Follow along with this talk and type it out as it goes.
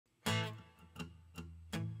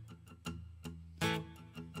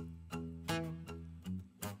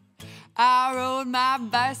I rode my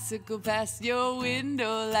bicycle past your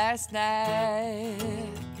window last night.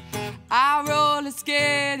 I roller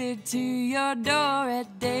skated to your door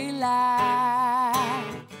at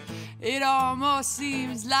daylight. It almost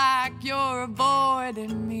seems like you're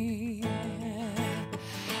avoiding me.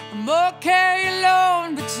 I'm okay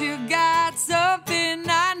alone, but you got something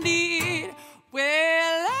I need. Well,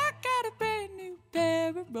 I got a brand new pair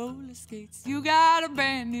of roller skates. You got a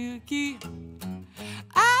brand new key.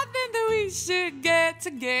 I think that we should get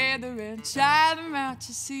together and try them out,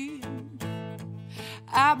 you see.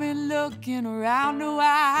 I've been looking around a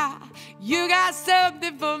while. You got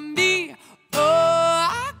something for me. Oh,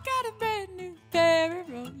 I got a brand new pair of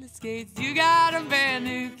roller skates. You got a brand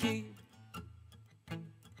new key.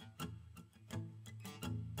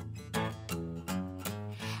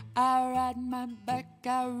 I ride my bike,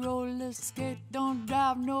 I roller skate, don't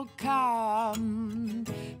drive no car.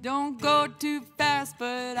 Don't go too fast,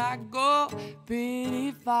 but I go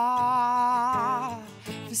pretty far.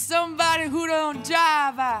 For somebody who don't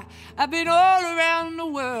drive, I've been all around the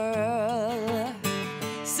world.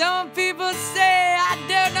 Some people say I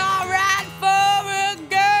did not ride for a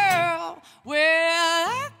girl. Well,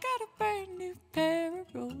 I got a brand new pair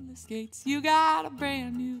of roller skates. You got a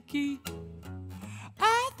brand new key.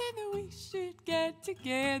 I think that we should get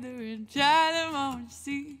together and try them on, you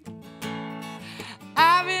see.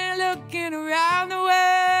 I've been looking around the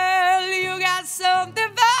world. You got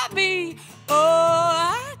something for me. Oh,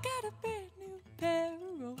 I got a brand new pair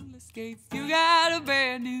of roller skates. You got a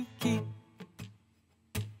brand new key.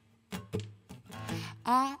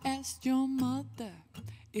 I asked your mother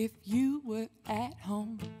if you were at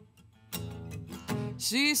home.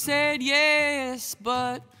 She said yes,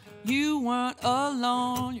 but you weren't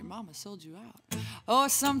alone. Your mama sold you out. Oh,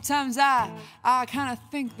 sometimes I kind of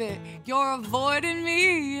think that you're avoiding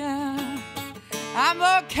me. I'm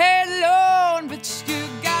okay alone, but you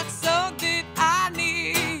got something I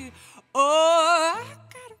need. Oh, I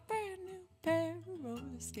got a brand new pair of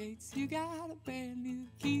roller skates. You got a brand new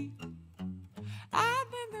key. I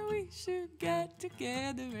think that we should get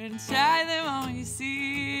together and try them on, you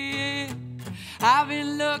see. I've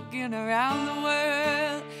been looking around the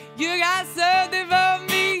world. You got something for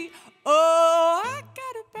me. Oh, I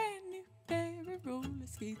got a brand new pair of roller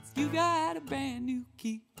skates. You got a brand new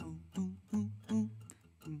key.